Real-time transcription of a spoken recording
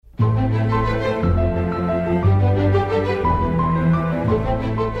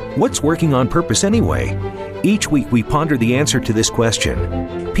What's working on purpose anyway? Each week we ponder the answer to this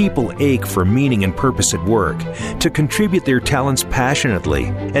question. People ache for meaning and purpose at work, to contribute their talents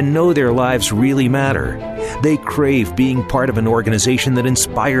passionately, and know their lives really matter. They crave being part of an organization that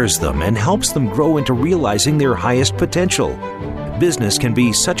inspires them and helps them grow into realizing their highest potential. Business can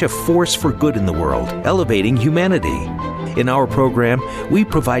be such a force for good in the world, elevating humanity. In our program, we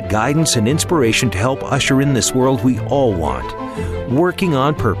provide guidance and inspiration to help usher in this world we all want. Working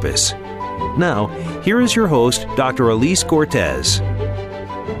on Purpose. Now, here is your host, Dr. Elise Cortez.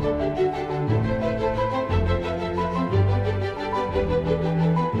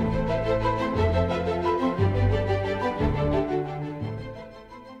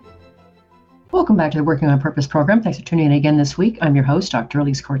 Welcome back to the Working on Purpose program. Thanks for tuning in again this week. I'm your host, Dr.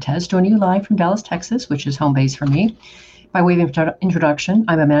 Elise Cortez, joining you live from Dallas, Texas, which is home base for me. By way of introduction,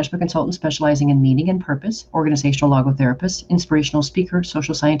 I'm a management consultant specializing in meaning and purpose, organizational logotherapist, inspirational speaker,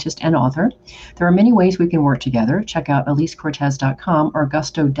 social scientist, and author. There are many ways we can work together. Check out elisecortez.com or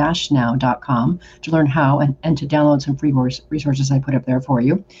gusto-now.com to learn how and to download some free resources I put up there for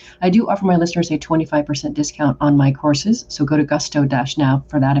you. I do offer my listeners a 25% discount on my courses, so go to gusto-now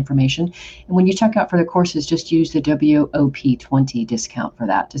for that information. And when you check out for the courses, just use the WOP20 discount for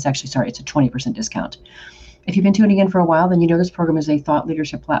that. It's a 20% discount. If you've been tuning in for a while, then you know this program is a thought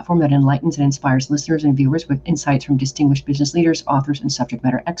leadership platform that enlightens and inspires listeners and viewers with insights from distinguished business leaders, authors, and subject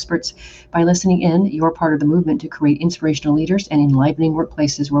matter experts. By listening in, you're part of the movement to create inspirational leaders and enlivening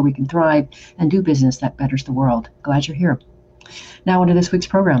workplaces where we can thrive and do business that betters the world. Glad you're here. Now onto this week's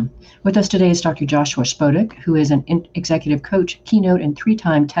program. With us today is Dr. Joshua Spodek, who is an executive coach, keynote, and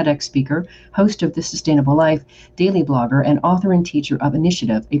 3-time TEDx speaker, host of The Sustainable Life, daily blogger, and author and teacher of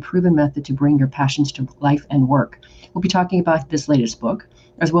Initiative, a proven method to bring your passions to life and work. We'll be talking about this latest book,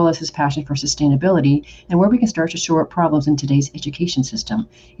 as well as his passion for sustainability and where we can start to shore up problems in today's education system.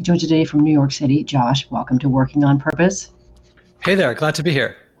 He joins today from New York City. Josh, welcome to Working on Purpose. Hey there, glad to be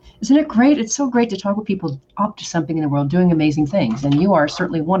here. Isn't it great? It's so great to talk with people up to something in the world, doing amazing things. And you are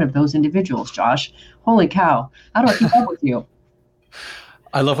certainly one of those individuals, Josh. Holy cow. How do I keep up with you?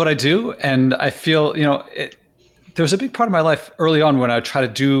 I love what I do. And I feel, there was a big part of my life early on when I would try to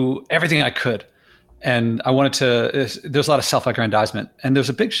do everything I could. And there's a lot of self-aggrandizement. And there's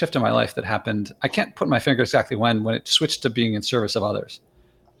a big shift in my life that happened. I can't put my finger exactly when it switched to being in service of others.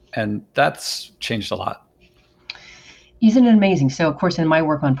 And that's changed a lot. Isn't it amazing? So, of course, in my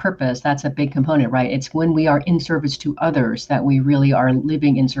work on purpose, that's a big component, right? It's when we are in service to others that we really are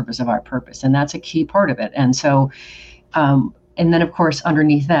living in service of our purpose. And that's a key part of it. And so, and then, of course,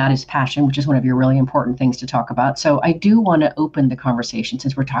 underneath that is passion, which is one of your really important things to talk about. So I do want to open the conversation,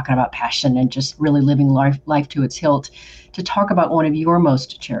 since we're talking about passion and just really living life to its hilt, to talk about one of your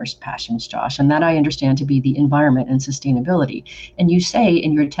most cherished passions, Josh, and that I understand to be the environment and sustainability. And you say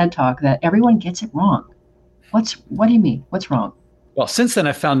in your TED Talk that everyone gets it wrong. What do you mean? What's wrong? Well, since then,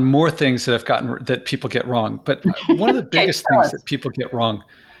 I've found more things that people get wrong. But one of the biggest things that people get wrong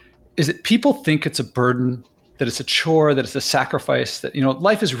is that people think it's a burden, that it's a chore, that it's a sacrifice, that,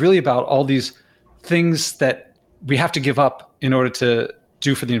 life is really about all these things that we have to give up in order to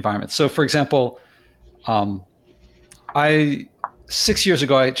do for the environment. So, for example, 6 years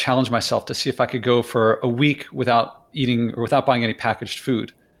ago, I challenged myself to see if I could go for a week without eating or without buying any packaged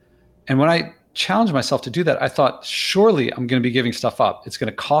food. And when I challenged myself to do that, I thought, surely I'm going to be giving stuff up. It's going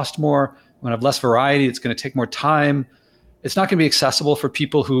to cost more. I'm going to have less variety. It's going to take more time. It's not going to be accessible for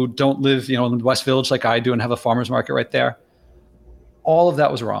people who don't live, in the West Village like I do and have a farmer's market right there. All of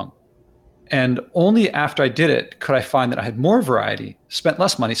that was wrong. And only after I did it could I find that I had more variety, spent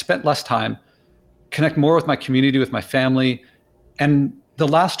less money, spent less time, connect more with my community, with my family. And the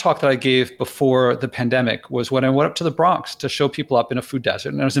last talk that I gave before the pandemic was when I went up to the Bronx to show people up in a food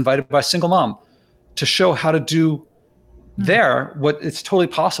desert. And I was invited by a single mom to show how to do there what it's totally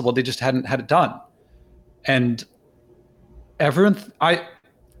possible. They just hadn't had it done. And when I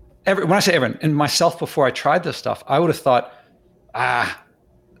say everyone, and myself before I tried this stuff, I would have thought, I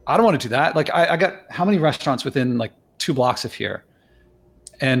don't want to do that. Like I got how many restaurants within like 2 blocks of here?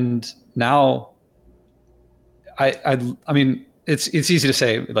 And now I mean, it's easy to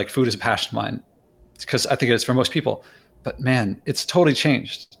say like food is a passion of mine. It's because I think it is for most people, but man, it's totally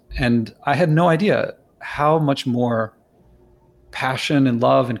changed. And I had no idea how much more passion and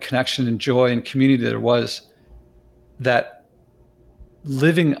love and connection and joy and community there was that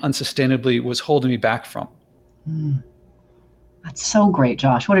living unsustainably was holding me back from. That's so great,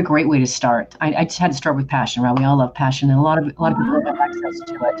 Josh. What a great way to start. I just had to start with passion, right? We all love passion, and a lot of people don't have access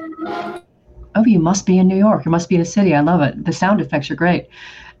to it. Oh, you must be in New York. You must be in a city. I love it. The sound effects are great.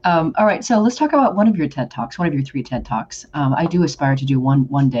 All right, so let's talk about one of your TED Talks, one of your 3 TED Talks. I do aspire to do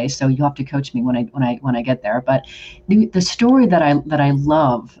one day, so you'll have to coach me when I get there. But the story that I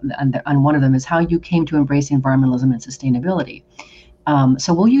love, and one of them is how you came to embrace environmentalism and sustainability.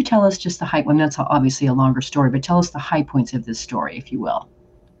 So will you tell us just the high? I mean, that's obviously a longer story, but tell us the high points of this story, if you will.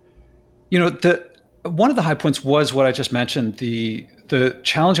 One of the high points was what I just mentioned, the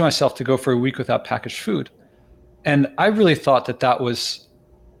challenging myself to go for a week without packaged food. And I really thought that was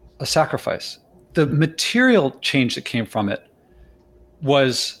a sacrifice. The material change that came from it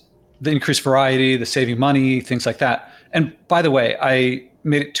was the increased variety, the saving money, things like that. And by the way, I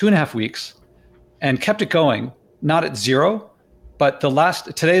made it 2.5 weeks and kept it going, not at 0, but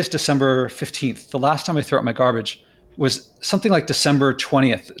today is December 15th. The last time I threw out my garbage was something like December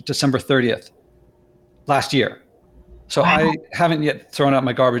 20th, December 30th last year. So wow. I haven't yet thrown out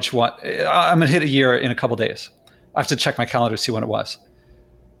my garbage. I'm going to hit a year in a couple of days. I have to check my calendar to see when it was.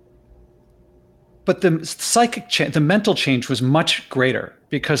 But the psychic change, the mental change was much greater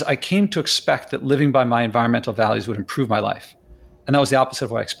because I came to expect that living by my environmental values would improve my life. And that was the opposite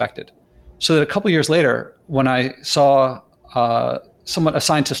of what I expected. So that a couple of years later, when I saw a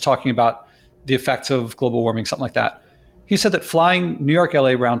scientist talking about the effects of global warming, something like that, he said that flying New York,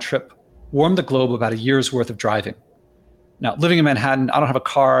 LA round trip warmed the globe about a year's worth of driving. Now, living in Manhattan, I don't have a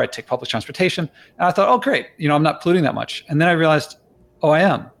car, I take public transportation. And I thought, oh, great, I'm not polluting that much. And then I realized, oh, I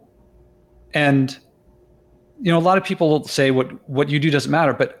am. And, a lot of people will say what you do doesn't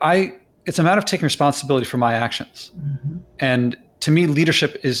matter, but it's a matter of taking responsibility for my actions. Mm-hmm. And to me,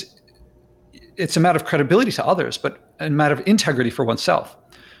 leadership it's a matter of credibility to others, but a matter of integrity for oneself.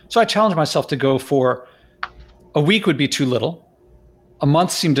 So I challenged myself to go for a week would be too little. A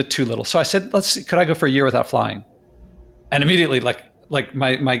month seemed too little. So I said, could I go for a year without flying? And immediately, like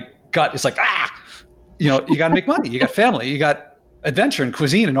my gut is like, you got to make money. You got family, you got adventure and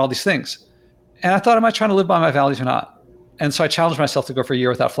cuisine and all these things. And I thought, am I trying to live by my values or not? And so I challenged myself to go for a year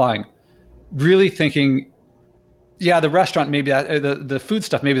without flying, really thinking, yeah, the restaurant, maybe that, the food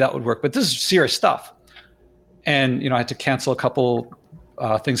stuff, maybe that would work, but this is serious stuff. And, I had to cancel a couple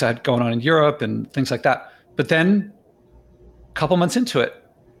things I had going on in Europe and things like that. But then a couple months into it,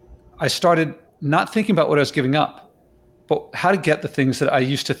 I started not thinking about what I was giving up, but how to get the things that I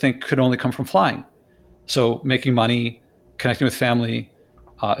used to think could only come from flying. So making money, connecting with family,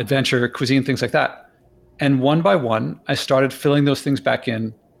 adventure, cuisine, things like that. And one by one, I started filling those things back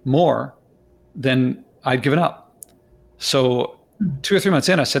in more than I'd given up. So 2 or 3 months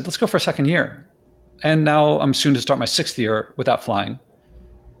in, I said, let's go for a second year. And now I'm soon to start my 6th year without flying.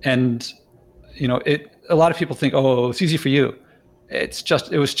 And, a lot of people think, oh, it's easy for you. It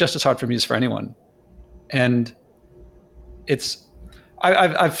was just as hard for me as for anyone. And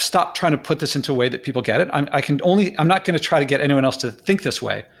I've stopped trying to put this into a way that people get it. I'm not going to try to get anyone else to think this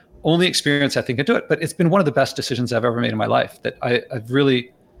way. Only experience, I think, can do it. But it's been one of the best decisions I've ever made in my life, that I've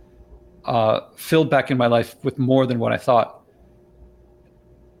really filled back in my life with more than what I thought.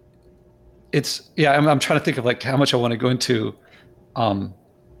 I'm trying to think of how much I want to go into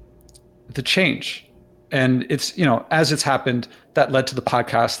the change. And it's, as it's happened, that led to the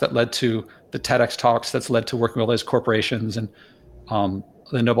podcast, that led to the TEDx talks, that's led to working with all these corporations and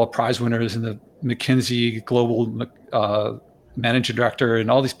the Nobel Prize winners and the McKinsey Global Managing Director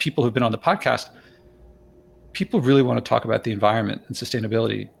and all these people who've been on the podcast. People really want to talk about the environment and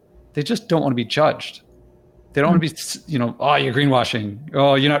sustainability. They just don't want to be judged. They don't want to be, oh, you're greenwashing.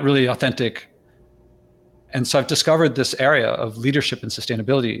 Oh, you're not really authentic. And so I've discovered this area of leadership and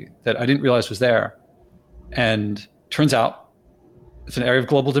sustainability that I didn't realize was there. And turns out it's an area of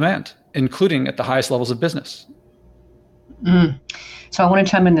global demand, including at the highest levels of business. So I want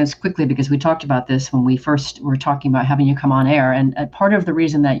to chime in this quickly because we talked about this when we first were talking about having you come on air. And part of the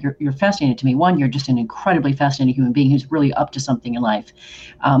reason that you're fascinating to me, one, you're just an incredibly fascinating human being who's really up to something in life.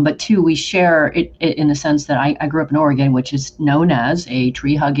 But two, we share it in the sense that I grew up in Oregon, which is known as a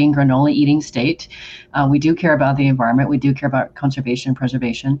tree-hugging, granola-eating state. We do care about the environment. We do care about conservation and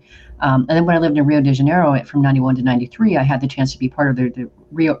preservation. And then when I lived in Rio de Janeiro from 91 to 93, I had the chance to be part of the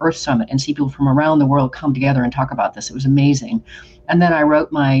Rio Earth Summit and see people from around the world come together and talk about this. It was amazing. And then I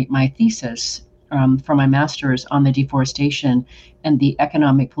wrote my thesis for my master's on the deforestation and the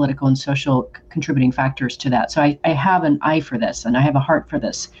economic, political, and social contributing factors to that. So I have an eye for this and I have a heart for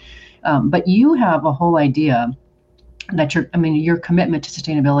this. But you have a whole idea that your commitment to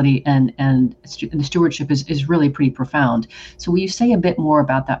sustainability and the stewardship is really pretty profound. So will you say a bit more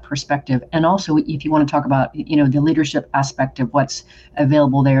about that perspective? And also, if you want to talk about, the leadership aspect of what's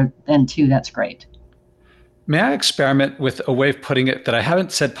available there, then too, that's great. May I experiment with a way of putting it that I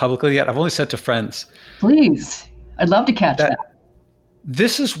haven't said publicly yet? I've only said to friends. Please. I'd love to catch that.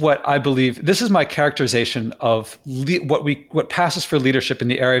 This is what I believe. This is my characterization of what passes for leadership in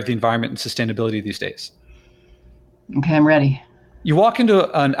the area of the environment and sustainability these days. Okay, I'm ready. You walk into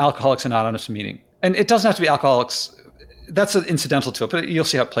an Alcoholics Anonymous meeting, and it doesn't have to be alcoholics. That's incidental to it, but you'll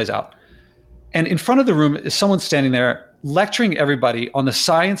see how it plays out. And in front of the room is someone standing there lecturing everybody on the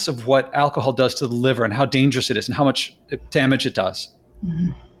science of what alcohol does to the liver and how dangerous it is and how much damage it does.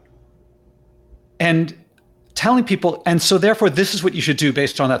 Mm-hmm. And telling people, and so therefore this is what you should do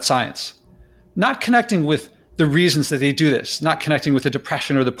based on that science. Not connecting with the reasons that they do this, not connecting with the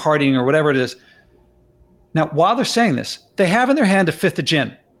depression or the partying or whatever it is. Now, while they're saying this, they have in their hand a fifth of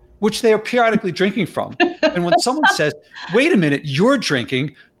gin, which they are periodically drinking from. And when someone says, wait a minute, you're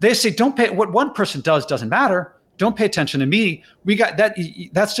drinking, they say, don't pay, what one person does doesn't matter. Don't pay attention to me. We got that.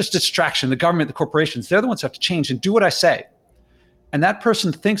 That's just distraction. The government, the corporations, they're the ones who have to change and do what I say. And that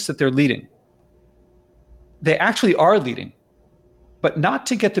person thinks that they're leading. They actually are leading, but not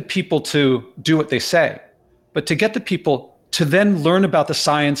to get the people to do what they say, but to get the people to then learn about the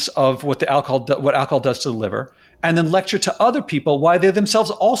science of what alcohol does to the liver, and then lecture to other people why they themselves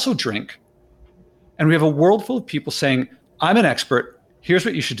also drink. And we have a world full of people saying, I'm an expert, here's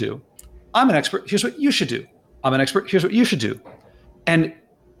what you should do. I'm an expert, here's what you should do. I'm an expert, here's what you should do. And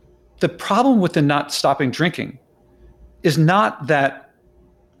the problem with the not stopping drinking is not that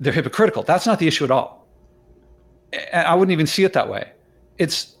they're hypocritical. That's not the issue at all. And I wouldn't even see it that way.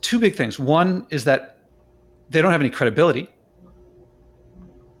 It's two big things. One is that they don't have any credibility.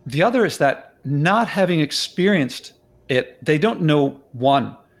 The other is that not having experienced it, they don't know,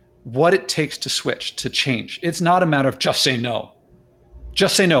 one, what it takes to switch, to change. It's not a matter of just say no.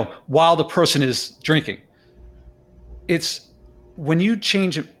 Just say no while the person is drinking. It's when you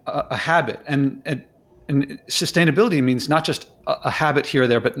change a habit, and sustainability means not just a habit here or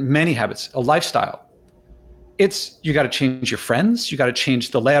there, but many habits, a lifestyle. It's, you got to change your friends, you got to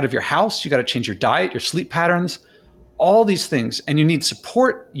change the layout of your house, you got to change your diet, your sleep patterns, all these things. And you need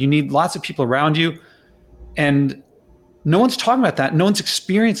support, you need lots of people around you. And no one's talking about that. No one's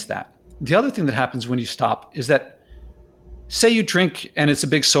experienced that. The other thing that happens when you stop is that, say you drink and it's a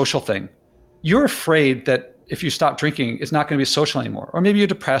big social thing. You're afraid that if you stop drinking, it's not going to be social anymore. Or maybe you're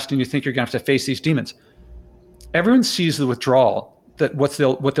depressed and you think you're going to have to face these demons. Everyone sees the withdrawal, that what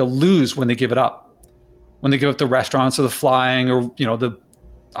they'll lose when they give it up. When they give up the restaurants or the flying or, the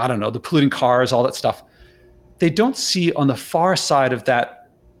polluting cars, all that stuff. They don't see on the far side of that,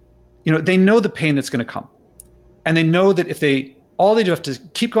 they know the pain that's going to come. And they know that all they do have to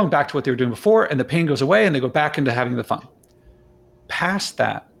keep going back to what they were doing before, and the pain goes away and they go back into having the fun. Past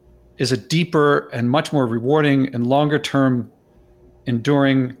that is a deeper and much more rewarding and longer term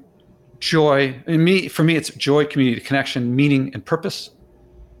enduring joy. For me, it's joy, community, connection, meaning, and purpose.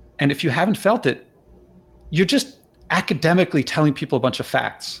 And if you haven't felt it, you're just academically telling people a bunch of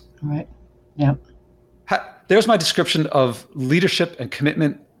facts. Right. Yeah. There's my description of leadership and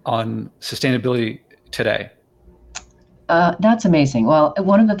commitment on sustainability today. That's amazing. Well,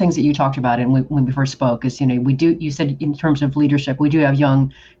 one of the things that you talked about when we first spoke is, you said in terms of leadership, we do have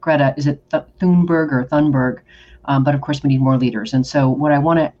young Greta, is it Thunberg? But of course we need more leaders. And so what I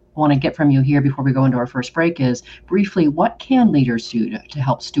want to get from you here before we go into our first break is briefly, what can leaders do to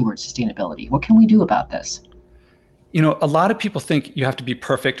help steward sustainability? What can we do about this? A lot of people think you have to be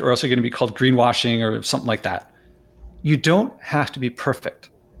perfect or else you're going to be called greenwashing or something like that. You don't have to be perfect.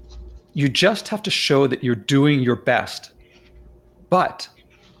 You just have to show that you're doing your best. But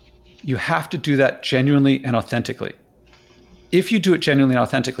you have to do that genuinely and authentically. If you do it genuinely and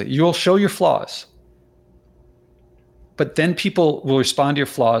authentically, you'll show your flaws. But then people will respond to your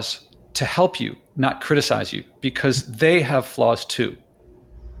flaws to help you, not criticize you, because they have flaws too.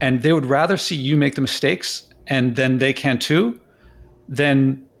 And they would rather see you make the mistakes, and then they can too,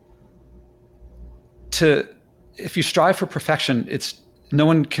 than if you strive for perfection, no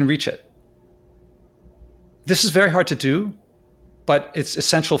one can reach it. This is very hard to do, but it's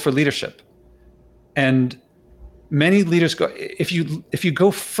essential for leadership. And many leaders go, if you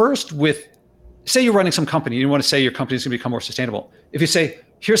go first with, say you're running some company, you want to say your company is going to become more sustainable. If you say,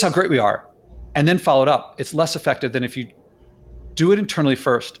 here's how great we are, and then follow it up, it's less effective than if you do it internally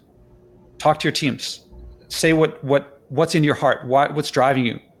first. Talk to your teams. Say what's in your heart, what's driving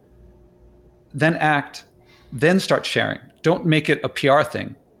you. Then act, then start sharing. Don't make it a PR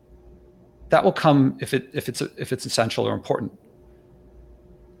thing. That will come if it's essential or important.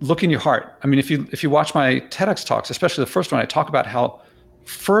 Look in your heart. I mean, if you watch my TEDx talks, especially the first one, I talk about how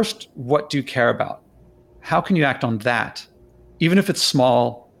first, what do you care about? How can you act on that? Even if it's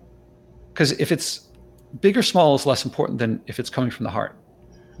small, because if it's big or small is less important than if it's coming from the heart.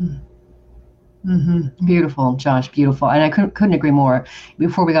 Beautiful, Josh, beautiful. And I couldn't agree more.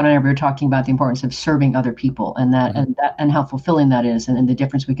 Before we got on air, we were talking about the importance of serving other people and and how fulfilling that is, and the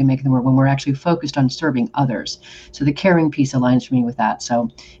difference we can make in the world when we're actually focused on serving others. So the caring piece aligns for me with that. So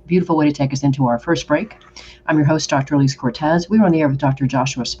beautiful way to take us into our first break. I'm your host, Dr. Elise Cortes. We were on the air with Dr.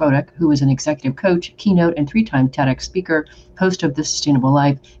 Joshua Spodek, who is an executive coach, keynote, and 3-time TEDx speaker, host of The Sustainable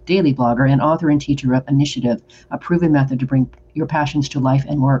Life, daily blogger, and author and teacher of Initiative, a proven method to bring your passions to life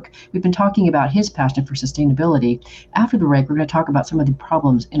and work. We've been talking about his passion for sustainability. After the break, we're going to talk about some of the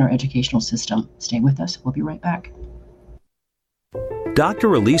problems in our educational system. Stay with us. We'll be right back.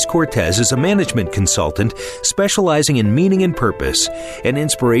 Dr. Elise Cortes is a management consultant specializing in meaning and purpose. An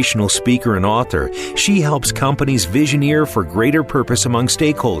inspirational speaker and author, she helps companies visioneer for greater purpose among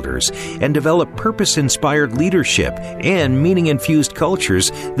stakeholders and develop purpose-inspired leadership and meaning-infused cultures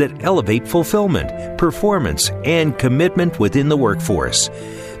that elevate fulfillment, performance, and commitment within the workforce.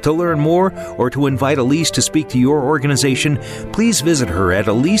 To learn more or to invite Elise to speak to your organization, please visit her at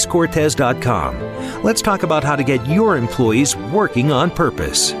EliseCortes.com. Let's talk about how to get your employees working on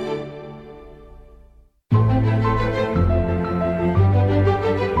purpose.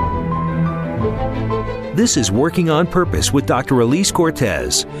 This is Working on Purpose with Dr. Elise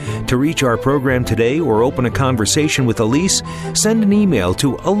Cortes. To reach our program today or open a conversation with Elise, send an email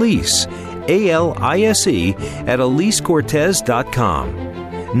to Elise, A-L-I-S-E, at EliseCortes.com.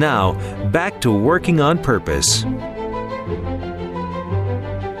 Now, back to Working on Purpose.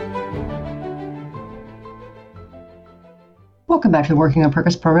 Welcome back to the Working on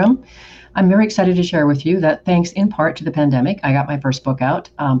Purpose program. I'm very excited to share with you that thanks in part to the pandemic, I got my first book out.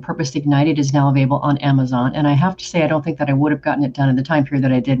 Purpose Ignited is now available on Amazon. And I have to say, I don't think that I would have gotten it done in the time period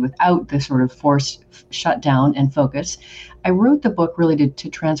that I did without the sort of forced shutdown and focus. I wrote the book really to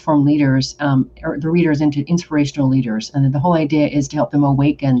transform leaders, or the readers, into inspirational leaders. And the whole idea is to help them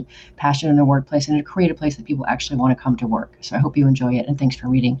awaken passion in their workplace and to create a place that people actually want to come to work. So I hope you enjoy it, and thanks for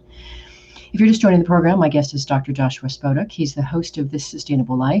reading. If you're just joining the program, my guest is Dr. Joshua Spodek. He's the host of This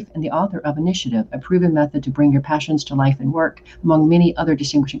Sustainable Life and the author of Initiative, a proven method to bring your passions to life and work, among many other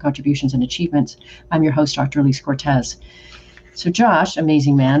distinguishing contributions and achievements. I'm your host, Dr. Elise Cortes. So Josh,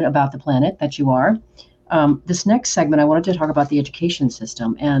 amazing man about the planet that you are. This next segment, I wanted to talk about the education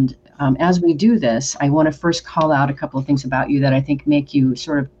system. And as we do this, I want to first call out a couple of things about you that I think make you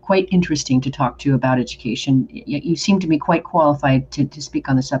sort of quite interesting to talk to about education. You seem to be quite qualified to speak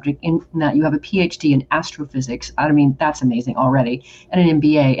on the subject, in that you have a PhD in astrophysics. I mean, that's amazing already, and an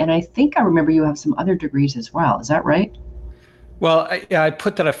MBA. And I think I remember you have some other degrees as well. Is that right? Well, I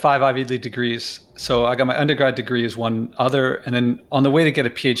put that at 5 Ivy League degrees. So I got my undergrad degree as one other. And then on the way to get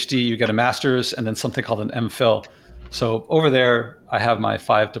a PhD, you get a master's and then something called an MPhil. So over there, I have my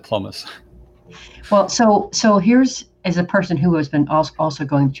 5 diplomas. Well, so here's, as a person who has been also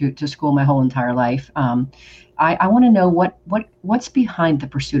going to school my whole entire life, I want to know what's behind the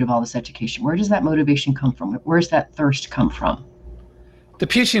pursuit of all this education. Where does that motivation come from? Where does that thirst come from? The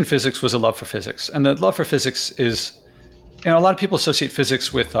PhD in physics was a love for physics. And the love for physics is, a lot of people associate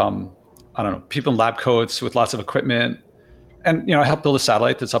physics with, people in lab coats with lots of equipment. And, I helped build a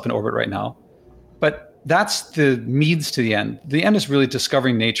satellite that's up in orbit right now. But that's the means to the end. The end is really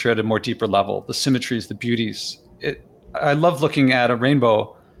discovering nature at a more deeper level, the symmetries, the beauties. I love looking at a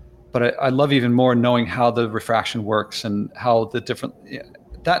rainbow, but I love even more knowing how the refraction works and how the different,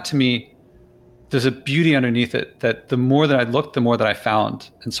 that to me, there's a beauty underneath it that the more that I looked, the more that I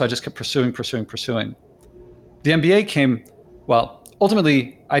found. And so I just kept pursuing. The MBA came,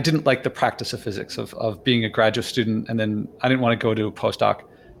 ultimately, I didn't like the practice of physics, of being a graduate student, and then I didn't want to go to a postdoc.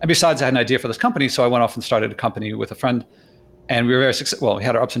 And besides, I had an idea for this company, so I went off and started a company with a friend, and we were very successful. Well, we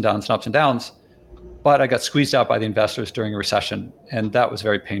had our ups and downs, but I got squeezed out by the investors during a recession, and that was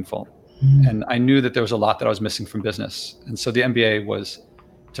very painful. Mm-hmm. And I knew that there was a lot that I was missing from business. And so the MBA was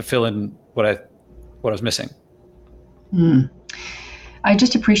to fill in what I was missing. Mm. I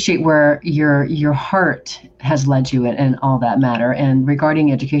just appreciate where your heart has led you in all that matter. And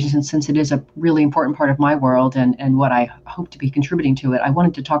regarding education, since it is a really important part of my world and what I hope to be contributing to it, I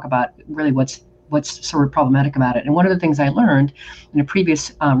wanted to talk about really what's sort of problematic about it. And one of the things I learned in a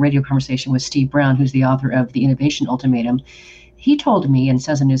previous radio conversation with Steve Brown, who's the author of The Innovation Ultimatum, he told me and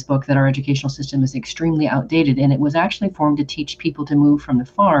says in his book that our educational system is extremely outdated, and it was actually formed to teach people to move from the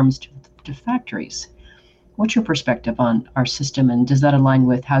farms to factories. What's your perspective on our system, and does that align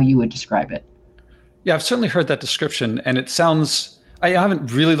with how you would describe it? Yeah, I've certainly heard that description, and it sounds, I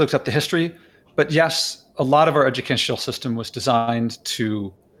haven't really looked up the history, but yes, a lot of our educational system was designed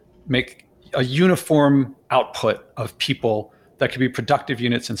to make a uniform output of people that could be productive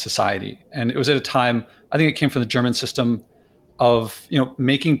units in society. And it was at a time, I think it came from the German system, of,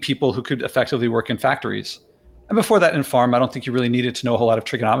 making people who could effectively work in factories. And before that in farm, I don't think you really needed to know a whole lot of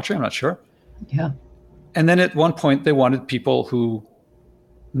trigonometry. I'm not sure. Yeah. And then at one point they wanted people who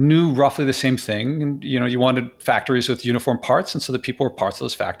knew roughly the same thing. And, you wanted factories with uniform parts. And so the people were parts of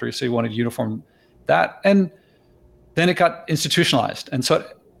those factories. So you wanted uniform that. And then it got institutionalized. And so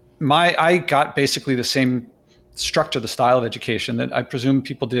I got basically the same structure, the style of education that I presume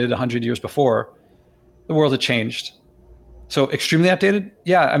people did 100 years before. The world had changed. So extremely outdated?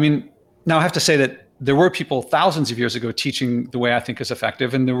 Yeah. I mean, now I have to say that there were people thousands of years ago teaching the way I think is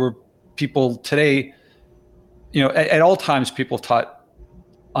effective. And there were people today, at all times, people taught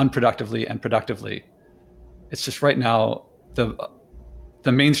unproductively and productively. It's just right now, the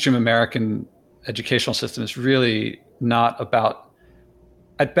mainstream American educational system is really not about,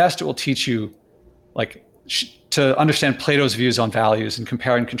 at best, it will teach you to understand Plato's views on values and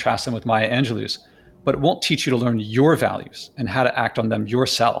compare and contrast them with Maya Angelou's, but it won't teach you to learn your values and how to act on them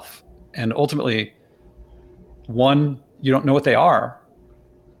yourself. And ultimately, one, you don't know what they are.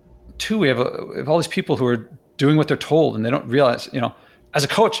 Two, we have all these people who are doing what they're told and they don't realize, as a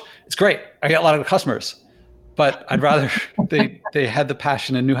coach, it's great. I get a lot of customers, but I'd rather they had the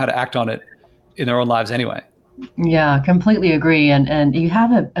passion and knew how to act on it in their own lives anyway. Yeah, completely agree. And you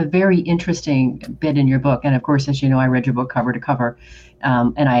have a very interesting bit in your book. And of course, as you know, I read your book cover to cover,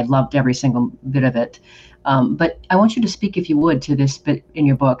 and I loved every single bit of it. But I want you to speak, if you would, to this bit in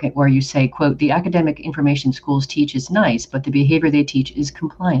your book where you say, quote, "The academic information schools teach is nice, but the behavior they teach is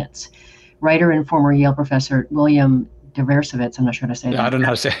compliance." Writer and former Yale professor William Deresiewicz, I'm not sure how to say that. I don't know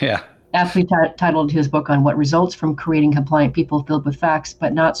how to say it, yeah. Aptly titled his book on what results from creating compliant people filled with facts,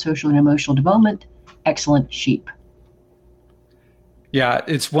 but not social and emotional development, Excellent Sheep. Yeah,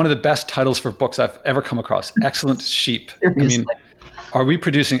 it's one of the best titles for books I've ever come across. Excellent Sheep. Seriously. I mean, are we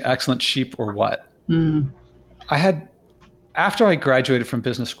producing excellent sheep or what? After I graduated from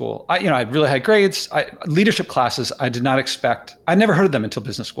business school, I really had grades. Leadership classes, I did not expect. I never heard of them until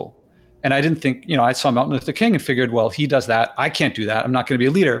business school. And I didn't think, I saw Martin Luther King and figured, well, he does that. I can't do that. I'm not going to be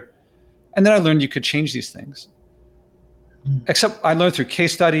a leader. And then I learned you could change these things. Except I learned through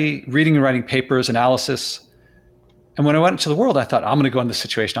case study, reading and writing papers, analysis. And when I went into the world, I thought, I'm going to go in this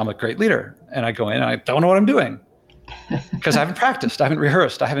situation. I'm a great leader. And I go in and I don't know what I'm doing because I haven't practiced. I haven't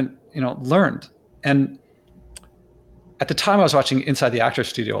rehearsed. I haven't, learned. And at the time I was watching Inside the Actors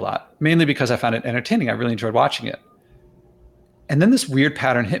Studio a lot, mainly because I found it entertaining. I really enjoyed watching it. And then this weird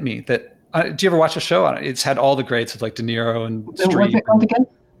pattern hit me that, do you ever watch a show? It's had all the greats of like De Niro and Streep. What's it called again?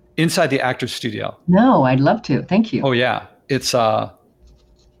 Inside the Actors Studio. No, I'd love to. Thank you. Oh yeah. It's been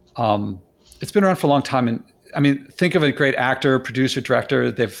around for a long time. And I mean, think of a great actor, producer,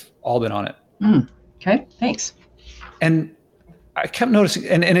 director, they've all been on it. Okay, thanks. And I kept noticing,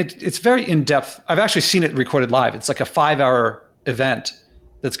 and it's very in-depth. I've actually seen it recorded live. It's like a 5-hour event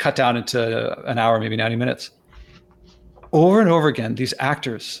that's cut down into an hour, maybe 90 minutes. Over and over again, these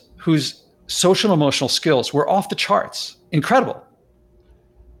actors whose social and emotional skills were off the charts, incredible.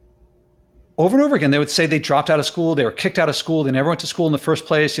 Over and over again, they would say they dropped out of school, they were kicked out of school, they never went to school in the first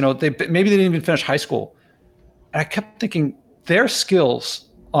place. Maybe they didn't even finish high school. And I kept thinking their skills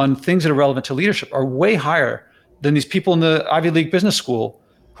on things that are relevant to leadership are way higher than these people in the Ivy League business school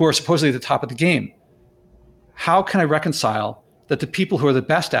who are supposedly at the top of the game. How can I reconcile that the people who are the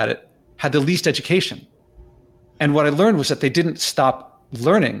best at it had the least education? And what I learned was that they didn't stop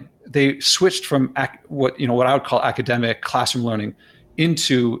learning. They switched from what I would call academic classroom learning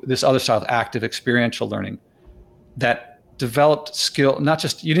into this other style of active experiential learning that developed skill.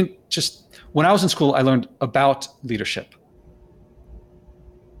 When I was in school, I learned about leadership.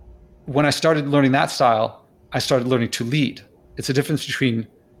 When I started learning that style, I started learning to lead. It's a difference between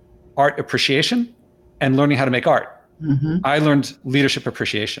art appreciation and learning how to make art. I learned leadership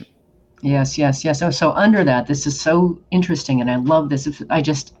appreciation. Yes. So under that, this is so interesting, and I love this.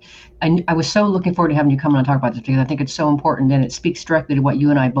 I was so looking forward to having you come on and talk about this because I think it's so important, and it speaks directly to what you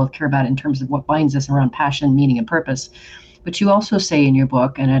and I both care about in terms of what binds us around passion, meaning, and purpose. But you also say in your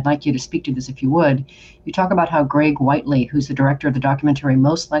book, and I'd like you to speak to this if you would, you talk about how Greg Whiteley, who's the director of the documentary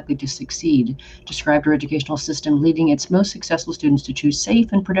Most Likely to Succeed, described our educational system leading its most successful students to choose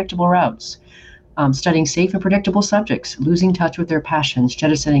safe and predictable routes, studying safe and predictable subjects, losing touch with their passions,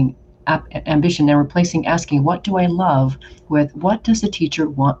 jettisoning ambition, and replacing asking, what do I love, with what does the teacher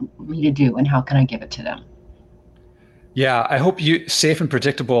want me to do and how can I give it to them? Yeah, I hope safe and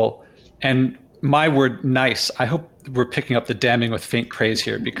predictable, and my word, nice. I hope we're picking up the damning with faint praise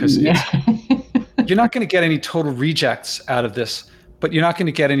here, because you're not going to get any total rejects out of this, but you're not going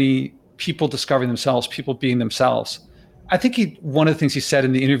to get any people discovering themselves, people being themselves. I think one of the things he said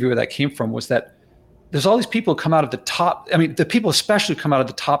in the interview where that came from was that there's all these people who come out of the top. I mean, the people especially who come out of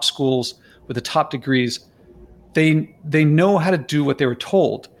the top schools with the top degrees, they know how to do what they were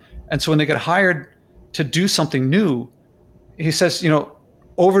told. And so when they get hired to do something new, he says,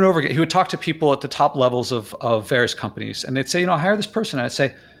 over and over again, he would talk to people at the top levels of various companies, and they'd say, hire this person. And I'd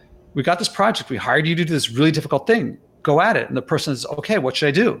say, we got this project. We hired you to do this really difficult thing. Go at it. And the person says, okay, what should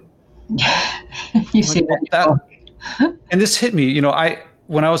I do? You see that. And this hit me.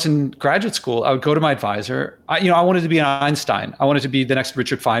 When I was in graduate school, I would go to my advisor. I wanted to be an Einstein. I wanted to be the next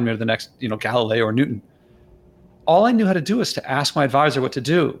Richard Feynman or the next, Galileo or Newton. All I knew how to do was to ask my advisor what to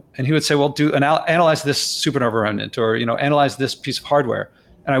do. And he would say, well, analyze this supernova remnant, or, analyze this piece of hardware.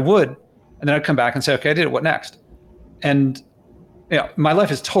 And I would, and then I'd come back and say, okay, I did it. What next? And my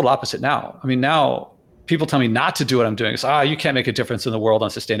life is total opposite now. I mean, now people tell me not to do what I'm doing. It's, you can't make a difference in the world on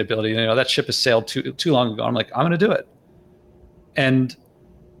sustainability. That ship has sailed too long ago. I'm like, I'm going to do it. And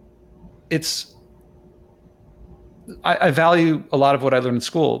I value a lot of what I learned in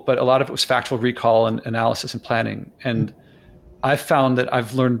school, but a lot of it was factual recall and analysis and planning. And I've found that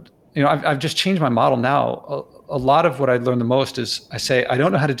I've learned, I've just changed my model now. A lot of what I learned the most is I say, I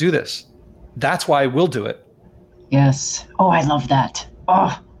don't know how to do this. That's why I will do it. Yes. Oh, I love that.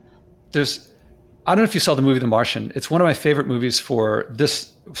 Oh. I don't know if you saw the movie The Martian. It's one of my favorite movies for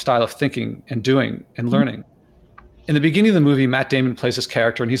this style of thinking and doing and learning. In the beginning of the movie, Matt Damon plays this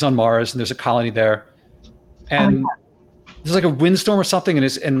character, and he's on Mars, and there's a colony there. And there's like a windstorm or something,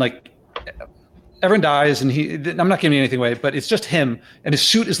 and like everyone dies, and I'm not giving anything away, but it's just him, and his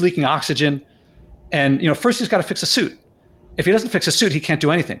suit is leaking oxygen. And first he's got to fix a suit. If he doesn't fix a suit, he can't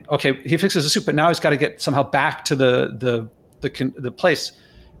do anything. Okay, he fixes a suit, but now he's got to get somehow back to the place.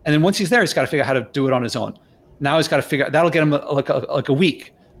 And then once he's there, he's got to figure out how to do it on his own. Now he's got to figure out, that'll get him like a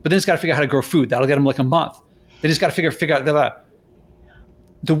week. But then he's got to figure out how to grow food. That'll get him like a month. Then he's got to figure out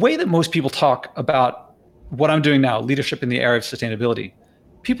the way that most people talk about what I'm doing now, leadership in the area of sustainability.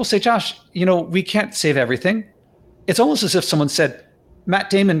 People say, Josh, we can't save everything. It's almost as if someone said, Matt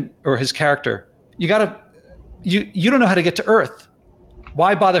Damon or his character, you don't know how to get to Earth.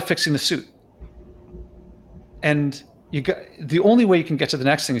 Why bother fixing the suit? And the only way you can get to the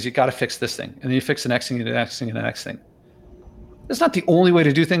next thing is you got to fix this thing, and then you fix the next thing, and the next thing, and the next thing. It's not the only way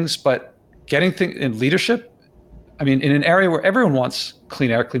to do things, but getting things in leadership. I mean, in an area where everyone wants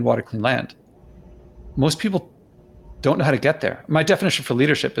clean air, clean water, clean land, most people don't know how to get there. My definition for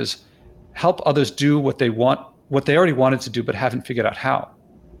leadership is help others do what they already wanted to do, but haven't figured out how.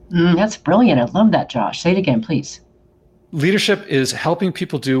 That's brilliant. I love that, Josh. Say it again, please. Leadership is helping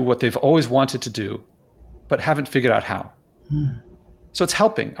people do what they've always wanted to do, but haven't figured out how. So it's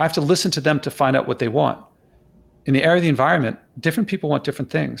helping. I have to listen to them to find out what they want. In the area of the environment, different people want different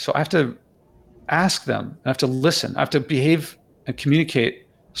things. So I have to ask them. I have to listen. I have to behave and communicate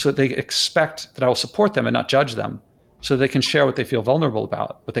so that they expect that I will support them and not judge them, so that they can share what they feel vulnerable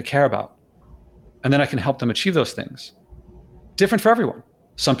about, what they care about. And then I can help them achieve those things. Different for everyone.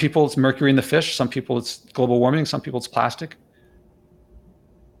 Some people it's mercury in the fish. Some people it's global warming. Some people it's plastic.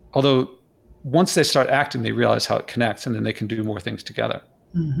 Although once they start acting, they realize how it connects, and then they can do more things together.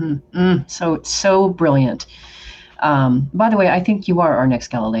 So brilliant. By the way, I think you are our next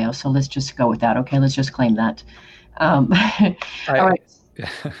Galileo, so let's just go with that. Okay, let's just claim that. All right. Do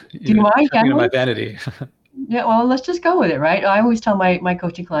you mind? My vanity. Yeah, well, let's just go with it, right? I always tell my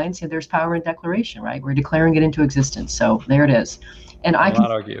coaching clients, there's power in declaration, right? We're declaring it into existence. So there it is. And I can not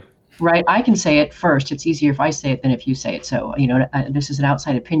argue. Right, I can say it first. It's easier if I say it than if you say it. So, this is an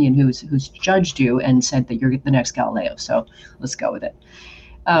outside opinion who's judged you and said that you're the next Galileo. So let's go with it.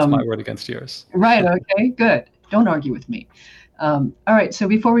 It's my word against yours. Right. Okay. Good. Don't argue with me. All right. So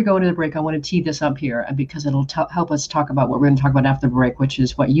before we go into the break, I want to tee this up here because it'll help us talk about what we're going to talk about after the break, which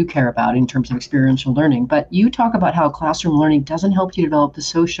is what you care about in terms of experiential learning. But you talk about how classroom learning doesn't help you develop the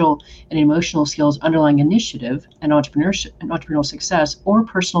social and emotional skills underlying initiative and entrepreneurial success or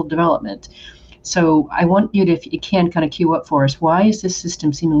personal development. So I want you to, if you can, kind of cue up for us. Why is this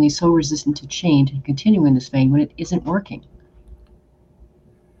system seemingly so resistant to change and continue in this vein when it isn't working?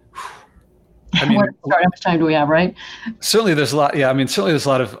 I mean, how much time do we have, right? Certainly there's a lot. Yeah, I mean, certainly there's a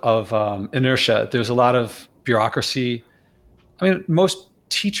lot of inertia. There's a lot of bureaucracy. I mean, most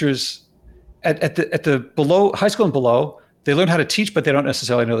teachers at the below high school and below, they learn how to teach, but they don't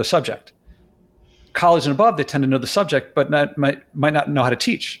necessarily know the subject. College and above, they tend to know the subject, but might not know how to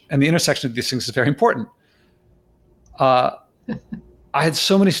teach. And the intersection of these things is very important. I had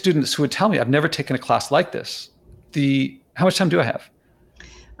so many students who would tell me, I've never taken a class like this. How much time do I have?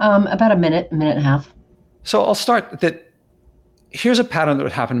 About a minute and a half. So I'll start that. Here's a pattern that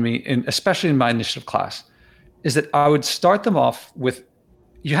would happen to me, especially in my initiative class, is that I would start them off with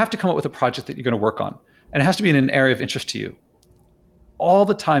you have to come up with a project that you're going to work on. And it has to be in an area of interest to you. All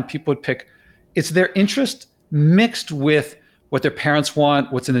the time, people would pick, it's their interest mixed with what their parents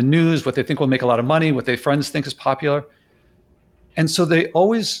want, what's in the news, what they think will make a lot of money, what their friends think is popular. And so they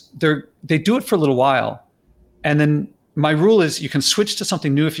do it for a little while. And then my rule is you can switch to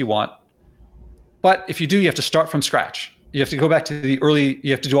something new if you want. But if you do, you have to start from scratch. You have to go back to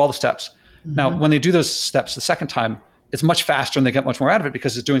you have to do all the steps. Mm-hmm. Now, when they do those steps the second time, it's much faster and they get much more out of it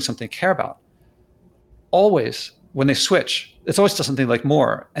because it's doing something they care about. Always, when they switch, it's always to something like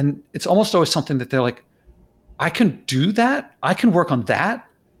more. And it's almost always something that they're like, I can do that. I can work on that.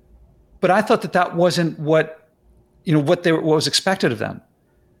 But I thought that wasn't what was expected of them.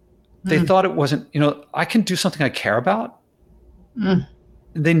 They thought it wasn't, I can do something I care about.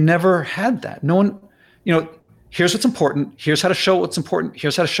 They never had that. No one, here's what's important. Here's how to show what's important.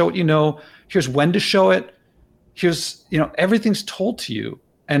 Here's how to show what you know. Here's when to show it. Here's, everything's told to you.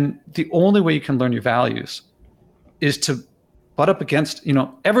 And the only way you can learn your values is to butt up against,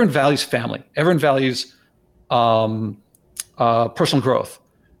 everyone values family. Everyone values personal growth.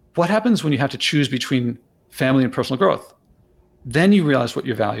 What happens when you have to choose between family and personal growth? Then you realize what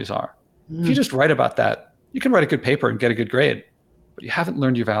your values are. If you just write about that, you can write a good paper and get a good grade, but you haven't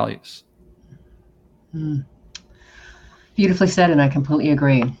learned your values. Beautifully said, and I completely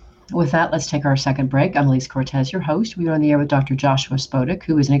agree. With that, let's take our second break. I'm Elise Cortes, your host. We are on the air with Dr. Joshua Spodek,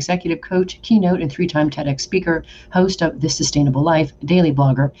 who is an executive coach, keynote, and 3-time TEDx speaker, host of This Sustainable Life, daily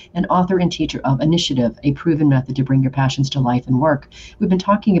blogger, and author and teacher of Initiative, a proven method to bring your passions to life and work. We've been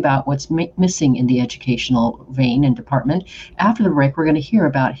talking about what's missing in the educational vein and department. After the break, we're going to hear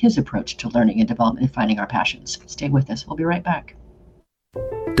about his approach to learning and development and finding our passions. Stay with us. We'll be right back.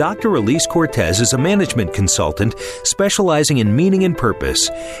 Dr. Elise Cortes is a management consultant specializing in meaning and purpose.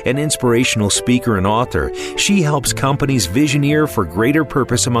 An inspirational speaker and author, she helps companies visioneer for greater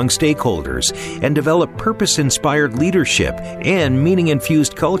purpose among stakeholders and develop purpose-inspired leadership and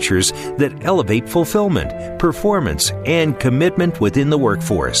meaning-infused cultures that elevate fulfillment, performance, and commitment within the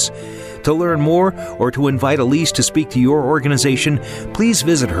workforce. To learn more or to invite Elise to speak to your organization, please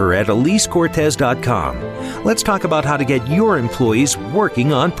visit her at EliseCortes.com. Let's talk about how to get your employees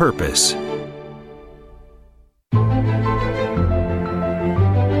working on purpose.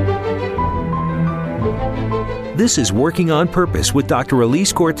 This is Working on Purpose with Dr.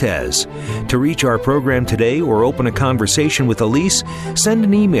 Elise Cortes. To reach our program today or open a conversation with Elise, send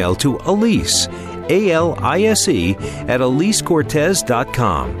an email to Elise, A-L-I-S-E, at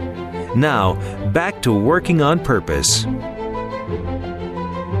EliseCortes.com. Now, back to Working on Purpose.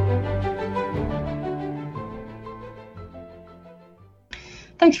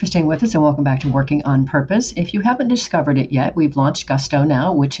 Thanks for staying with us and welcome back to Working on Purpose. If you haven't discovered it yet, we've launched Gusto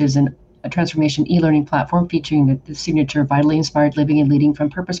now, which is a transformation e-learning platform featuring the signature Vitally Inspired Living and Leading from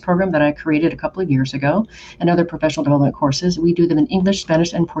Purpose program that I created a couple of years ago, and other professional development courses. We do them in English,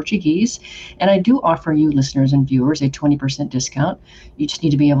 Spanish, and Portuguese. And I do offer you listeners and viewers a 20% discount. You just need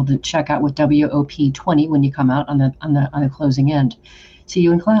to be able to check out with WOP20 when you come out on the closing end. See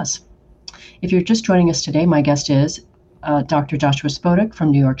you in class. If you're just joining us today, my guest is Dr. Joshua Spodek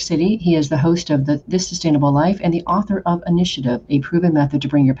from New York City. He is the host of This Sustainable Life and the author of Initiative, a proven method to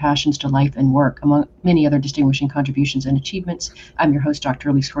bring your passions to life and work, among many other distinguishing contributions and achievements. I'm your host, Dr.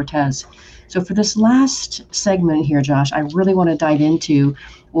 Elise Cortes. So for this last segment here, Josh, I really want to dive into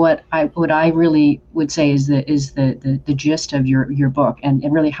what I really would say is the gist of your book and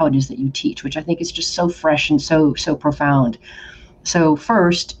really how it is that you teach, which I think is just so fresh and so profound. So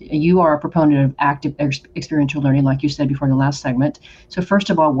first, you are a proponent of active experiential learning, like you said before in the last segment. So first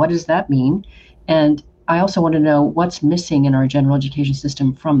of all, what does that mean? And I also want to know what's missing in our general education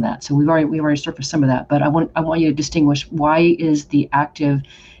system from that. So we've already surfaced some of that, but I want you to distinguish, why is the active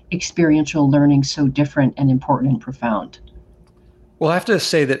experiential learning so different and important and profound? Well, I have to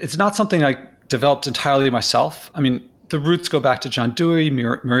say that it's not something I developed entirely myself. I mean, the roots go back to John Dewey,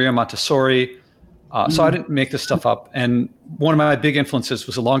 Maria Montessori. So I didn't make this stuff up. And one of my big influences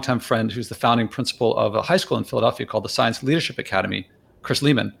was a longtime friend who's the founding principal of a high school in Philadelphia called the Science Leadership Academy, Chris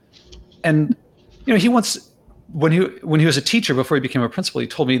Lehman. And he once, when he was a teacher before he became a principal, he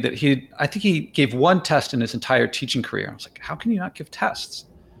told me that I think he gave one test in his entire teaching career. I was like, how can you not give tests?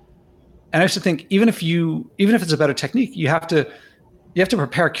 And I used to think, even if it's a better technique, you have to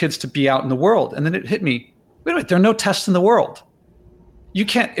prepare kids to be out in the world. And then it hit me, wait a minute, there are no tests in the world. You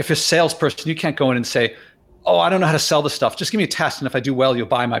can't, if you're a salesperson, you can't go in and say, oh, I don't know how to sell this stuff. Just give me a test, and if I do well, you'll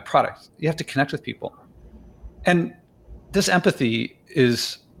buy my product. You have to connect with people. And this empathy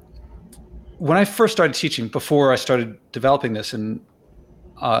is, when I first started teaching, before I started developing this and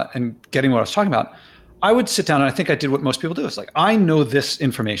getting what I was talking about, I would sit down, and I think I did what most people do. It's like, I know this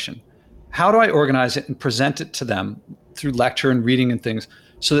information. How do I organize it and present it to them through lecture and reading and things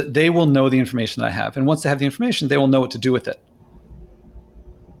so that they will know the information that I have? And once they have the information, they will know what to do with it.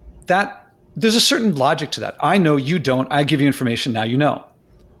 There's a certain logic to that. I know, you don't. I give you information, now you know.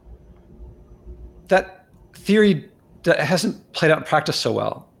 That theory that hasn't played out in practice so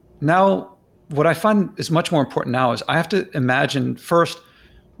well. Now, what I find is much more important now is I have to imagine first,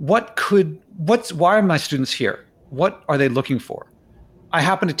 why are my students here? What are they looking for? I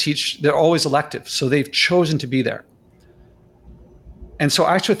happen to teach, they're always elective, so they've chosen to be there. And so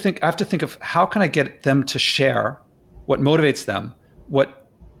I have to think of how can I get them to share what motivates them, what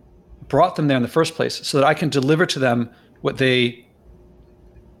brought them there in the first place, so that I can deliver to them a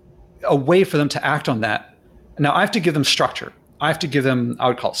way for them to act on that. Now I have to give them structure. I have to give them, I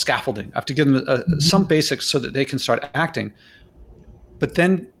would call it scaffolding. I have to give them some basics so that they can start acting. But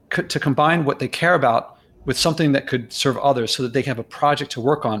then to combine what they care about with something that could serve others so that they can have a project to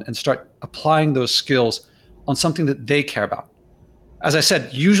work on and start applying those skills on something that they care about. As I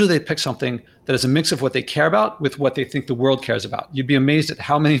said, usually they pick something that is a mix of what they care about with what they think the world cares about. You'd be amazed at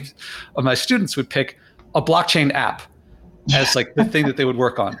how many of my students would pick a blockchain app as like the thing that they would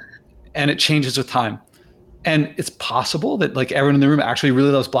work on. And it changes with time. And it's possible that like everyone in the room actually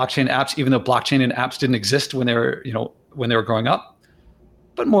really loves blockchain apps, even though blockchain and apps didn't exist when they were growing up.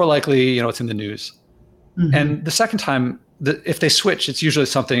 But more likely, it's in the news. Mm-hmm. And the second time, if they switch, it's usually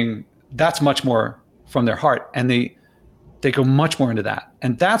something that's much more from their heart, and they go much more into that.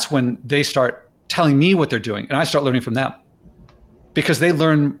 And that's when they start telling me what they're doing, and I start learning from them, because they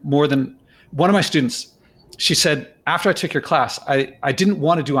learn more than one of my students. She said, after I took your class, I didn't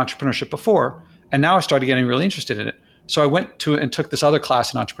want to do entrepreneurship before, and now I started getting really interested in it. So I went to and took this other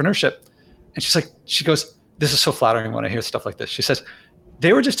class in entrepreneurship, and she goes, this is so flattering when I hear stuff like this. She says,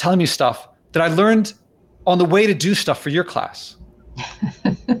 they were just telling me stuff that I learned on the way to do stuff for your class.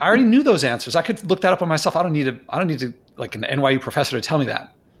 I already knew those answers. I could look that up on myself. I don't need to like an NYU professor to tell me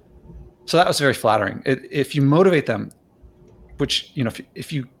that. So that was very flattering. If you motivate them, which,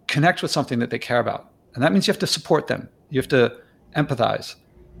 if you connect with something that they care about, and that means you have to support them, you have to empathize.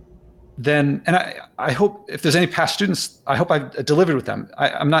 Then, and I hope if there's any past students, I hope I've delivered with them.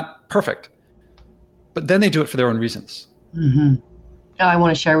 I'm not perfect, but then they do it for their own reasons. Mm-hmm. I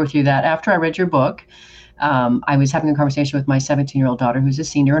want to share with you that after I read your book, I was having a conversation with my 17-year-old daughter, who's a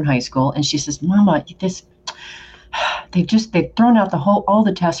senior in high school, and she says, "Mama, they've thrown out all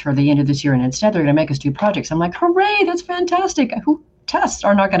the tests for the end of this year, and instead they're going to make us do projects." I'm like, "Hooray, that's fantastic! Tests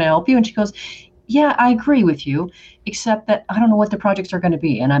are not going to help you?" And she goes, "Yeah, I agree with you, except that I don't know what the projects are going to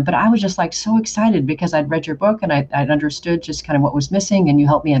be." But I was just like so excited because I'd read your book and I'd understood just kind of what was missing, and you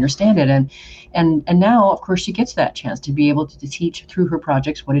helped me understand it. And now, of course, she gets that chance to be able to teach through her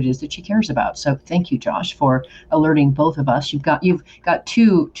projects what it is that she cares about. So thank you, Josh, for alerting both of us. You've got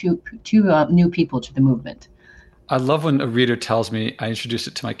two new people to the movement. I love when a reader tells me I introduced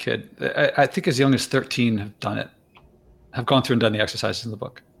it to my kid. I think as young as 13 have done it, have gone through and done the exercises in the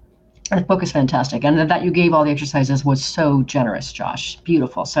book. The book is fantastic, and that you gave all the exercises was so generous, Josh.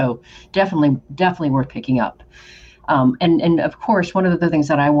 Beautiful. So definitely worth picking up. And of course, one of the things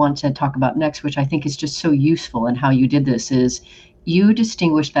that I want to talk about next, which I think is just so useful in how you did this, is you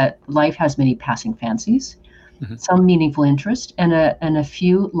distinguish that life has many passing fancies, mm-hmm. some meaningful interest, and a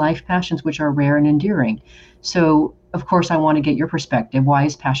few life passions which are rare and endearing. So, of course, I want to get your perspective. Why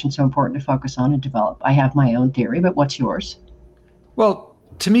is passion so important to focus on and develop? I have my own theory, but what's yours? Well,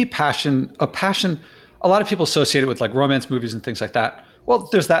 to me, a lot of people associate it with like romance movies and things like that. Well,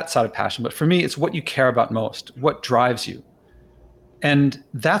 there's that side of passion, but for me, it's what you care about most, what drives you. And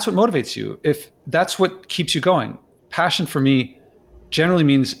that's what motivates you. If that's what keeps you going. Passion for me generally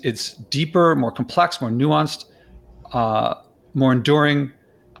means it's deeper, more complex, more nuanced, more enduring.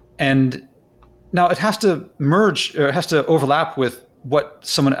 And now it has to merge, or it has to overlap with what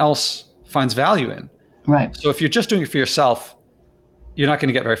someone else finds value in. Right. So if you're just doing it for yourself, you're not going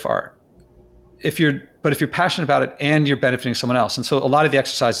to get very far. But if you're passionate about it and you're benefiting someone else. And so a lot of the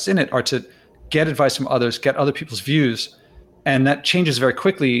exercises in it are to get advice from others, get other people's views. And that changes very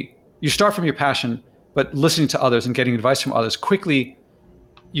quickly. You start from your passion, but listening to others and getting advice from others, quickly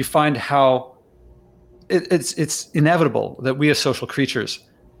you find how it's inevitable that we as social creatures,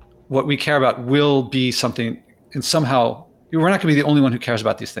 what we care about will be something, and somehow we're not going to be the only one who cares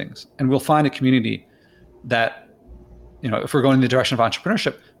about these things. And we'll find a community that, if we're going in the direction of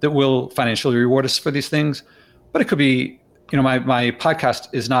entrepreneurship, that will financially reward us for these things. But it could be, my podcast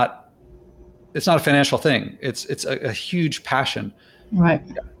it's not a financial thing. It's a huge passion. Right.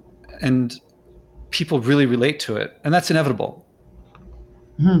 And people really relate to it. And that's inevitable.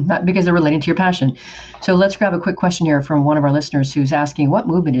 Not because they're relating to your passion. So let's grab a quick question here from one of our listeners who's asking what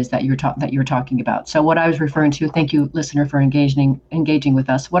movement is that you're talking about. So what I was referring to, thank you, listener, for engaging with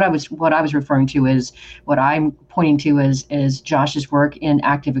us. What I was referring to is what I'm pointing to is Josh's work in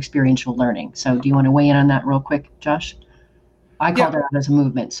active experiential learning. So do you want to weigh in on that real quick, Josh? I call that as a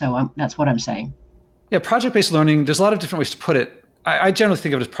movement, so that's what I'm saying. Yeah, project-based learning. There's a lot of different ways to put it. I generally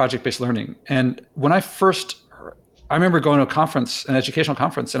think of it as project-based learning. And when I remember going to a conference, an educational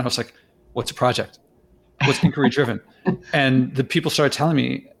conference, and I was like, what's a project? What's inquiry driven? And the people started telling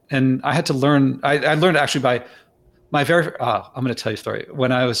me, and I had to learn. I learned actually by my I'm going to tell you a story.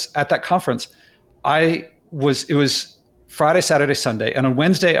 When I was at that conference, it was Friday, Saturday, Sunday. And on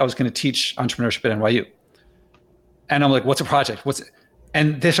Wednesday, I was going to teach entrepreneurship at NYU. And I'm like, what's a project?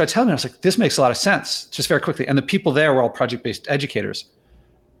 And they started telling me, I was like, this makes a lot of sense, just very quickly. And the people there were all project-based educators.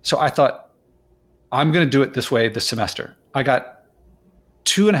 So I thought, I'm going to do it this way this semester. I got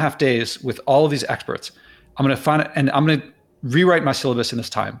 2.5 days with all of these experts. I'm going to find it, and I'm going to rewrite my syllabus in this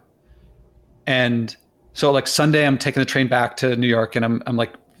time. And so like Sunday, I'm taking the train back to New York, and I'm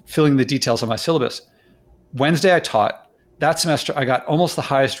like filling the details of my syllabus. Wednesday, I taught. That semester, I got almost the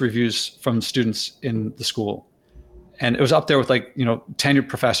highest reviews from students in the school. And it was up there with tenured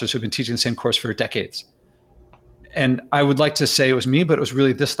professors who've been teaching the same course for decades. And I would like to say it was me, but it was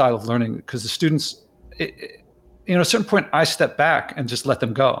really this style of learning, because the students, at a certain point, I stepped back and just let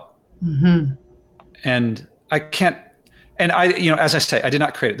them go. Mm-hmm. And I can't, and as I say, I did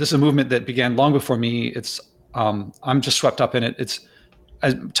not create it. This is a movement that began long before me. I'm just swept up in it.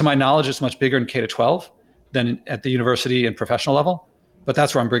 To my knowledge, it's much bigger in K-12 than at the university and professional level, but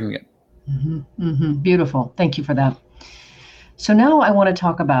that's where I'm bringing it. Mm-hmm. Mm-hmm. Beautiful. Thank you for that. So now I want to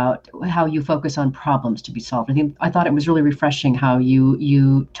talk about how you focus on problems to be solved. I thought it was really refreshing how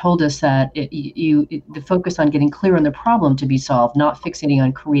you told us that the focus on getting clear on the problem to be solved, not fixating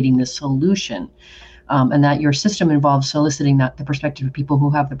on creating the solution, and that your system involves soliciting the perspective of people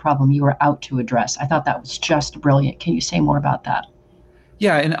who have the problem you are out to address. I thought that was just brilliant. Can you say more about that?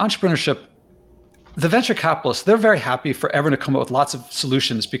 Yeah, in entrepreneurship, the venture capitalists, they're very happy for everyone to come up with lots of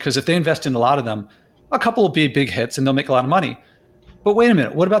solutions, because if they invest in a lot of them, a couple will be big hits and they'll make a lot of money. But wait a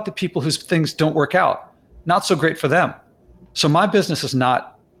minute, what about the people whose things don't work out? Not so great for them. So my business is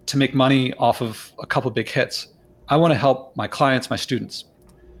not to make money off of a couple big hits. I want to help my clients, my students.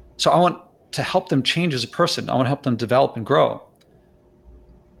 So I want to help them change as a person. I want to help them develop and grow.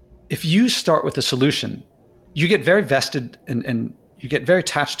 If you start with a solution, you get very vested and you get very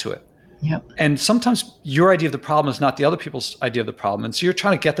attached to it. Yep. And sometimes your idea of the problem is not the other people's idea of the problem. And so you're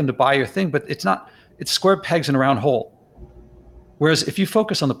trying to get them to buy your thing, but it's square pegs in a round hole. Whereas if you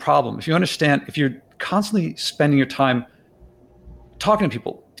focus on the problem, if you understand, if you're constantly spending your time talking to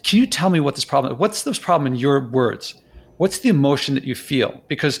people, can you tell me what this problem is? What's this problem in your words? What's the emotion that you feel?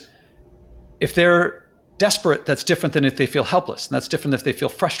 Because if they're desperate, that's different than if they feel helpless. And that's different if they feel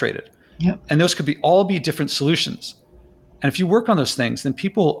frustrated. Yep. And those could all be different solutions. And if you work on those things, then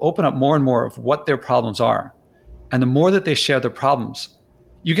people will open up more and more of what their problems are. And the more that they share their problems,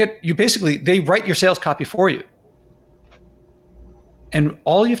 they write your sales copy for you. And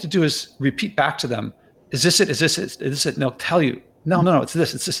all you have to do is repeat back to them, is this it? Is this it? Is this it? And they'll tell you, no, it's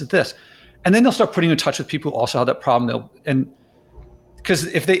this, it's this, it's this. And then they'll start putting you in touch with people who also have that problem. Because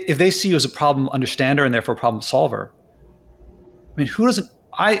if they see you as a problem understander and therefore a problem solver, I mean,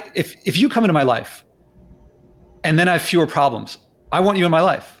 if you come into my life and then I have fewer problems, I want you in my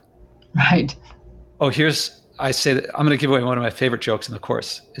life. Right. Oh, I say that I'm going to give away one of my favorite jokes in the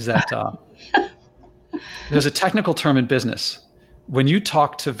course, is that there's a technical term in business. When you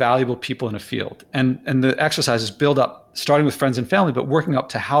talk to valuable people in a field, and the exercises build up, starting with friends and family, but working up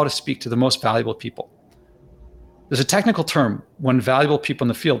to how to speak to the most valuable people. There's a technical term when valuable people in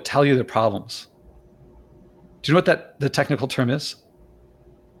the field tell you their problems. Do you know what the technical term is?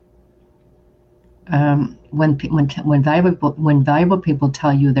 When valuable people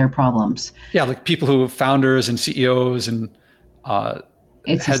tell you their problems. Yeah, like people who are founders and CEOs and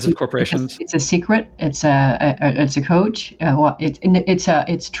heads of corporations. It's a secret. It's a coach.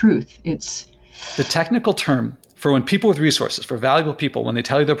 It's truth. It's the technical term for when people with resources, for valuable people, when they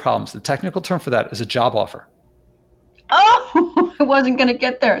tell you their problems. The technical term for that is a job offer. Oh, I wasn't going to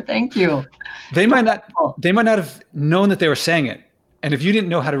get there. Thank you. They might not have known that they were saying it, and if you didn't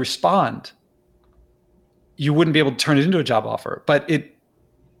know how to respond, you wouldn't be able to turn it into a job offer. But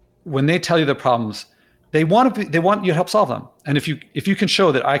when they tell you their problems, they want you to help solve them. And if you can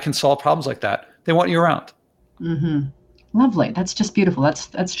show that I can solve problems like that, they want you around. Mm-hmm. Lovely. That's just beautiful.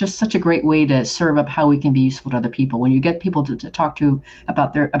 That's just such a great way to serve up how we can be useful to other people. When you get people to talk to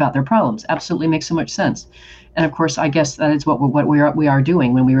about their problems, absolutely makes so much sense. And of course, I guess that is what we are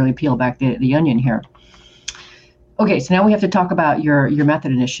doing when we really peel back the onion here. Okay, so now we have to talk about your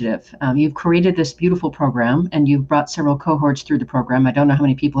method initiative. You've created this beautiful program, and you've brought several cohorts through the program. I don't know how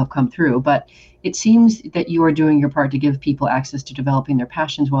many people have come through, but it seems that you are doing your part to give people access to developing their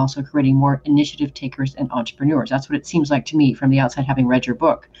passions while also creating more initiative takers and entrepreneurs. That's what it seems like to me from the outside, having read your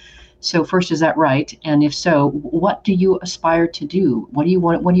book. So first, is that right? And if so, what do you aspire to do? What do you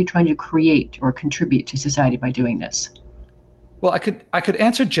want? What are you trying to create or contribute to society by doing this? Well, I could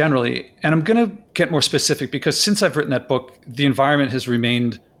answer generally, and I'm going to get more specific because since I've written that book, the environment has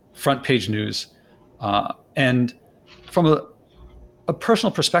remained front page news. And from a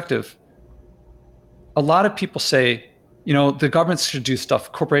personal perspective, a lot of people say, the governments should do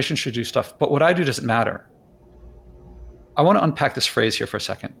stuff, corporations should do stuff, but what I do doesn't matter. I want to unpack this phrase here for a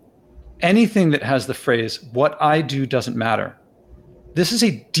second. Anything that has the phrase, what I do doesn't matter. This is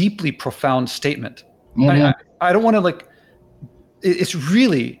a deeply profound statement. Yeah. I don't want to it's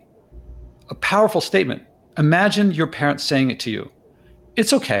really a powerful statement. Imagine your parents saying it to you.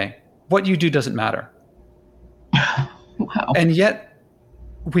 It's okay. What you do doesn't matter. Wow. And yet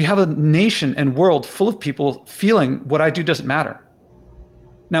we have a nation and world full of people feeling what I do doesn't matter.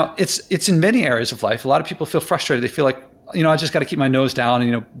 Now it's in many areas of life. A lot of people feel frustrated. They feel like, I just got to keep my nose down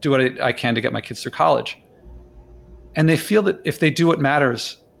and, do what I can to get my kids through college. And they feel that if they do what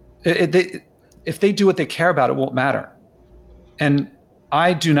matters, if they do what they care about, it won't matter. And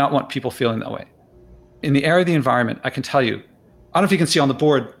I do not want people feeling that way. In the area of the environment, I can tell you, I don't know if you can see on the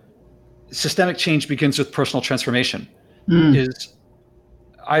board, systemic change begins with personal transformation.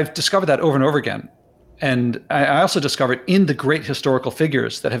 I've discovered that over and over again. And I also discovered in the great historical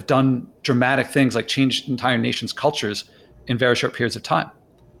figures that have done dramatic things like changed entire nations' cultures in very short periods of time.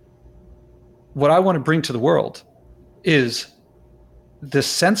 What I want to bring to the world is the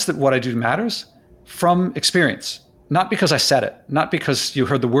sense that what I do matters from experience. Not because I said it, not because you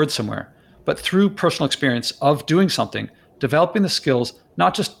heard the word somewhere, but through personal experience of doing something, developing the skills,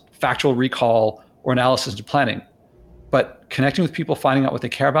 not just factual recall or analysis and planning, but connecting with people, finding out what they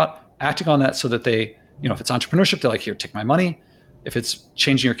care about, acting on that so that they, if it's entrepreneurship, they're like, here, take my money. If it's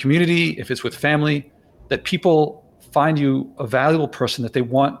changing your community, if it's with family, that people find you a valuable person that they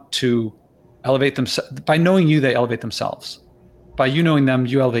want to elevate themselves. By knowing you, they elevate themselves. By you knowing them,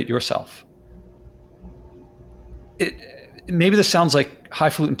 you elevate yourself. Maybe this sounds like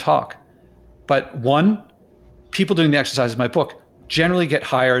highfalutin talk, but one, people doing the exercise in my book generally get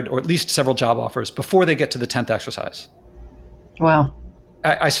hired or at least several job offers before they get to the 10th exercise. Wow.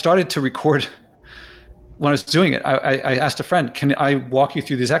 I started to record when I was doing it. I asked a friend, can I walk you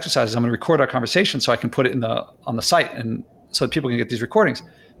through these exercises? I'm going to record our conversation so I can put it on the site and so that people can get these recordings.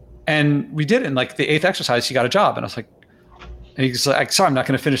 And we did it in the 8th exercise, he got a job. And I was like, and he's like, sorry, I'm not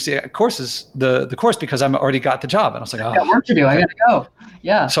going to finish the course because I've already got the job. And I was like, I got work to do. I got to go.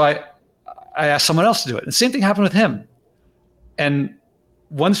 Yeah. So I asked someone else to do it. And the same thing happened with him. And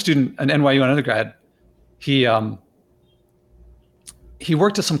one student, an NYU undergrad, he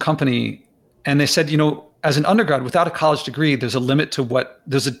worked at some company and they said, as an undergrad without a college degree, there's a limit to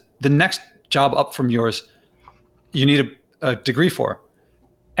the next job up from yours, you need a degree for.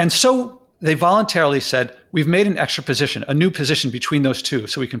 And so they voluntarily said, we've made an extra position, a new position between those two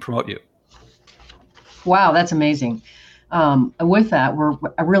so we can promote you. Wow, that's amazing. With that, we're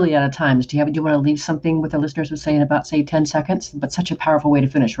really out of time. Do you want to leave something with the listeners with saying about, say, 10 seconds? But such a powerful way to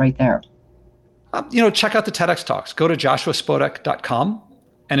finish right there. Check out the TEDx talks. Go to joshuaspodek.com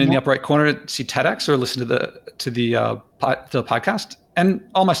and in the upper right corner, see TEDx or listen to the podcast. And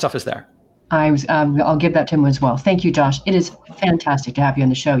all my stuff is there. I'll give that to him as well. Thank you, Josh. It is fantastic to have you on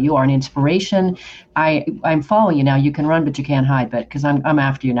the show. You are an inspiration. I'm following you now. You can run, but you can't hide. But because I'm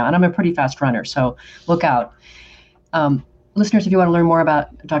after you now, and I'm a pretty fast runner, so look out. Listeners, if you want to learn more about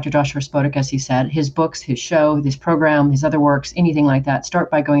Dr. Joshua Spodek, as he said, his books, his show, this program, his other works, anything like that,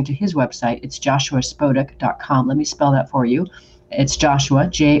 start by going to his website. It's joshuaspodek.com. Let me spell that for you. It's Joshua,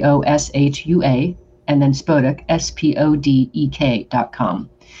 Joshua, and then Spodek, Spodek.com.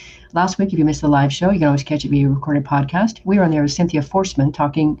 Last week, if you missed the live show, you can always catch it via recorded podcast. We were on there with Cynthia Forsman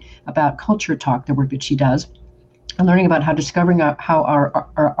talking about Culture Talk, the work that she does, and learning about how discovering how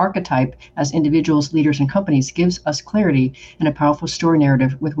our archetype as individuals, leaders, and companies gives us clarity and a powerful story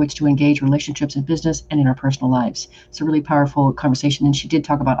narrative with which to engage relationships in business and in our personal lives. It's a really powerful conversation, and she did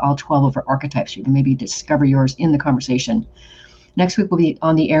talk about all 12 of our archetypes. You can maybe discover yours in the conversation. Next week, we'll be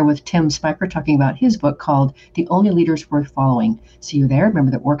on the air with Tim Spiker talking about his book called The Only Leaders Worth Following. See you there. Remember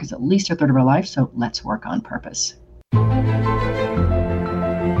that work is at least a third of our life, so let's work on purpose.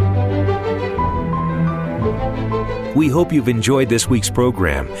 We hope you've enjoyed this week's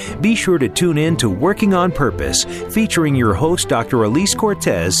program. Be sure to tune in to Working on Purpose, featuring your host, Dr. Elise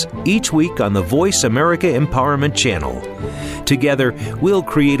Cortez, each week on the Voice America Empowerment Channel. Together, we'll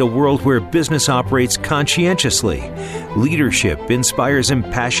create a world where business operates conscientiously, leadership inspires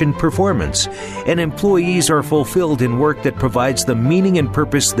impassioned performance, and employees are fulfilled in work that provides the meaning and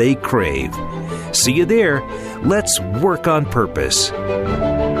purpose they crave. See you there. Let's work on purpose.